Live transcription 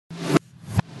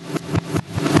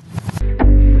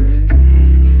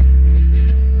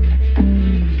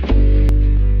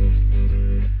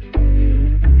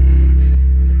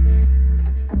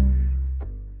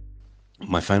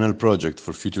My final project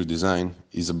for future design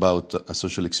is about a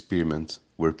social experiment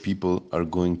where people are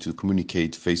going to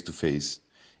communicate face to face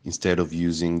instead of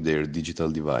using their digital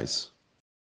device.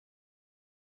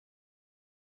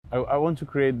 I want to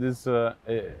create this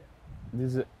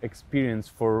experience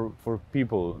for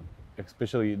people,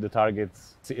 especially the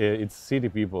targets. It's city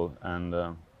people,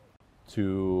 and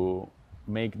to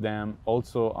make them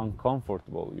also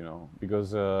uncomfortable, you know,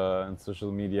 because in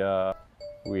social media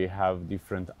we have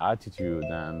different attitude,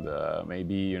 and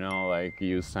maybe, you know, like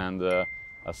you send a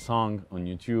song on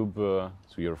YouTube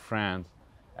to your friend,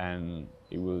 and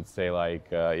he will say like,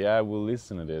 yeah, we'll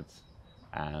listen to it,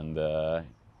 and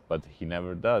but he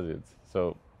never does it.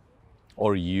 So,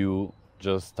 or you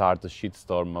just start a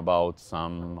shitstorm about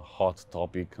some hot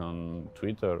topic on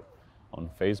Twitter,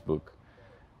 on Facebook,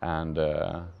 and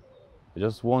I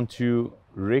just want to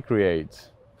recreate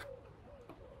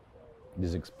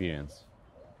this experience,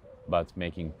 but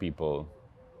making people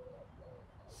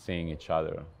seeing each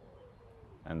other,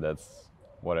 and that's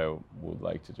what I would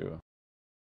like to do.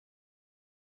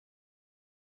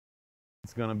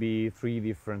 It's gonna be 3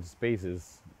 different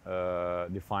spaces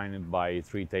defined by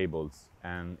 3 tables,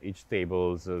 and each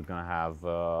table is gonna have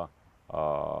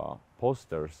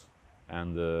posters,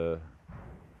 and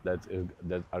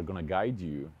that are gonna guide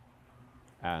you,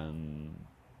 and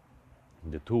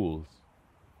the tools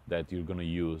that you're gonna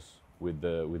use with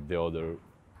the other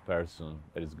person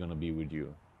that is gonna be with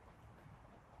you,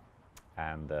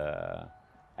 and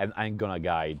I'm gonna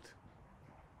guide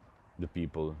the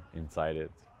people inside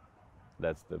it.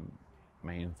 That's the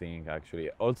main thing, actually.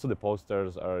 Also, the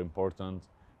posters are important,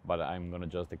 but I'm gonna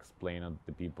just explain to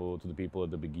the people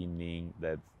at the beginning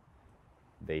that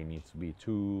they need to be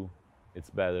two.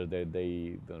 It's better that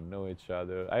they don't know each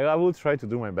other. I will try to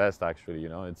do my best, actually. You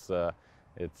know, it's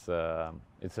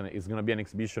gonna be an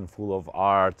exhibition full of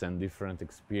art and different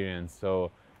experience.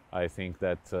 So I think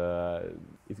that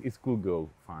it could go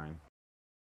fine.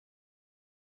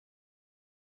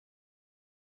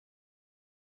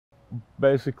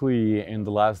 Basically, in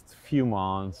the last few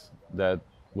months, that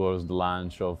was the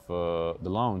launch of the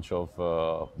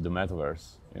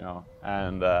metaverse. You know,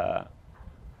 and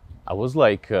I was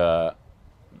like,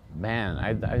 man,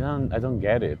 I don't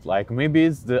get it. Like, maybe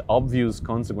it's the obvious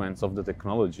consequence of the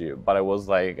technology, but I was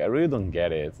like, I really don't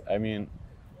get it. I mean,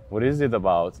 what is it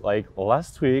about? Like,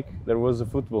 last week there was a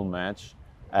football match,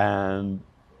 and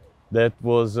that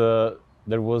was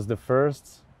there was the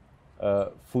first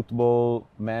football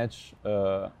match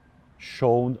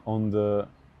shown on the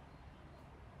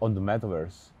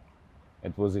metaverse.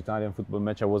 It was Italian football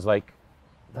match. I was like,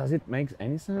 does it make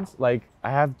any sense? Like, I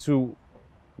have to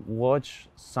watch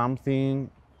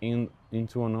something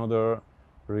into another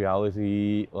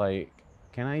reality. Like,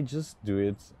 can I just do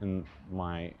it in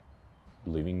my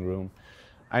living room?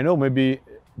 I know maybe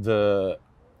the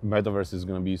metaverse is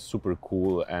gonna be super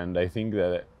cool, and I think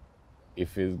that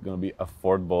if it's gonna be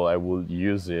affordable, I will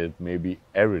use it maybe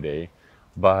every day.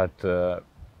 But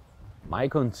my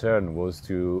concern was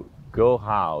to go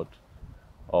out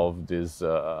of this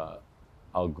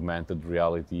augmented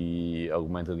reality,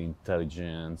 augmented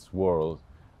intelligence world,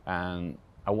 and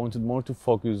I wanted more to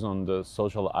focus on the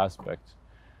social aspect,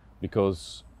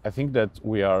 because I think that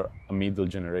we are a middle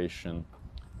generation,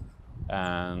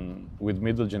 and with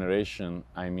middle generation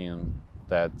I mean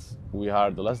that we are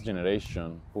the last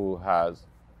generation who has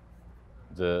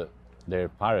their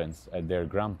parents and their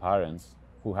grandparents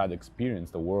who had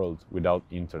experienced the world without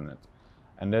internet.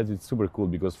 And that is super cool,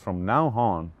 because from now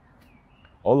on,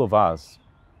 all of us,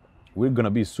 we're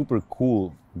gonna be super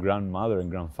cool grandmother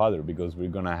and grandfather, because we're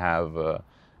gonna have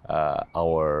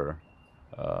our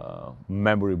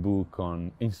memory book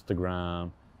on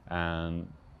Instagram, and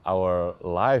our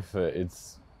life.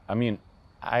 It's, I mean,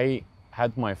 I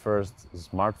had my first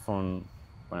smartphone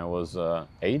when I was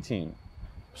 18,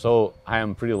 so I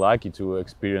am pretty lucky to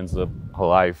experience a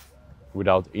life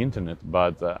without internet.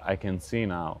 But I can see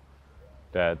now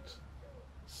that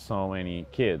so many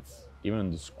kids, even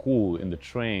in the school, in the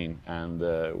train, and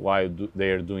while they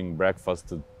are doing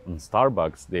breakfast in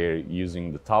Starbucks, they're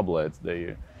using the tablets.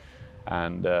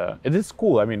 And it is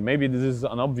cool. I mean, maybe this is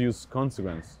an obvious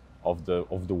consequence of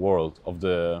the world, of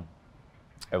the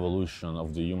evolution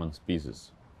of the human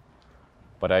species.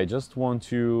 But I just want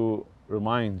to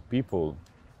remind people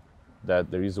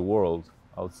that there is a world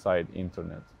outside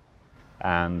internet,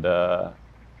 and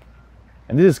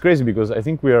this is crazy, because I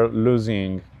think we are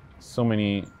losing so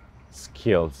many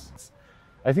skills.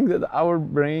 I think that our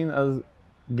brain is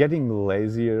getting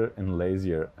lazier and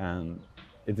lazier, and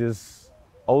it is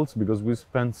also because we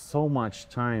spend so much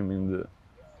time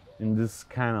in this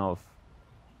kind of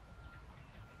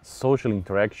social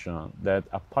interaction that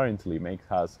apparently makes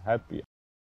us happy.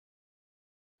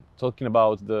 Talking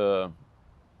about the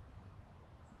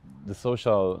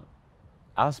social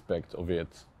aspect of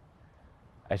it,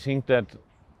 I think that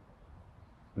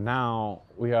now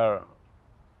we are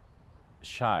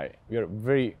shy. We are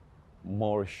very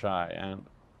more shy, and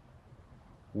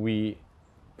we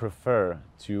prefer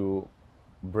to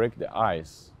break the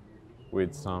ice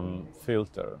with some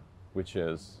filter, which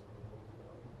is,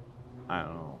 I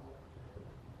don't know,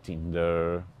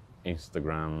 Tinder,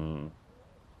 Instagram,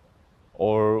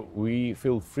 or we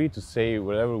feel free to say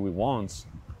whatever we want,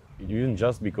 even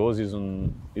just because it's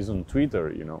on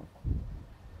Twitter, you know.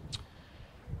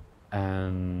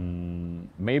 And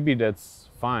maybe that's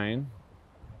fine,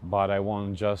 but I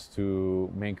want just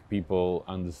to make people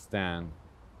understand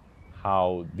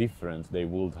how different they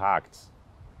would act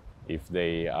if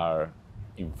they are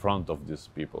in front of these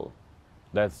people.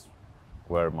 That's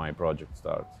where my project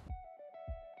starts.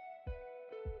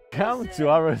 Come to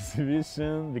our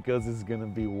exhibition because it's gonna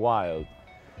be wild,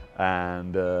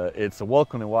 and it's a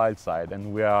walk on the wild side,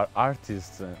 and we are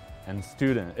artists and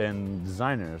students and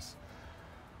designers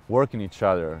working each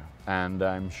other, and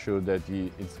I'm sure that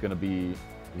it's gonna be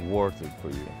worth it for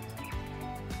you.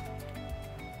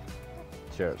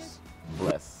 Cheers.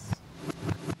 Bless.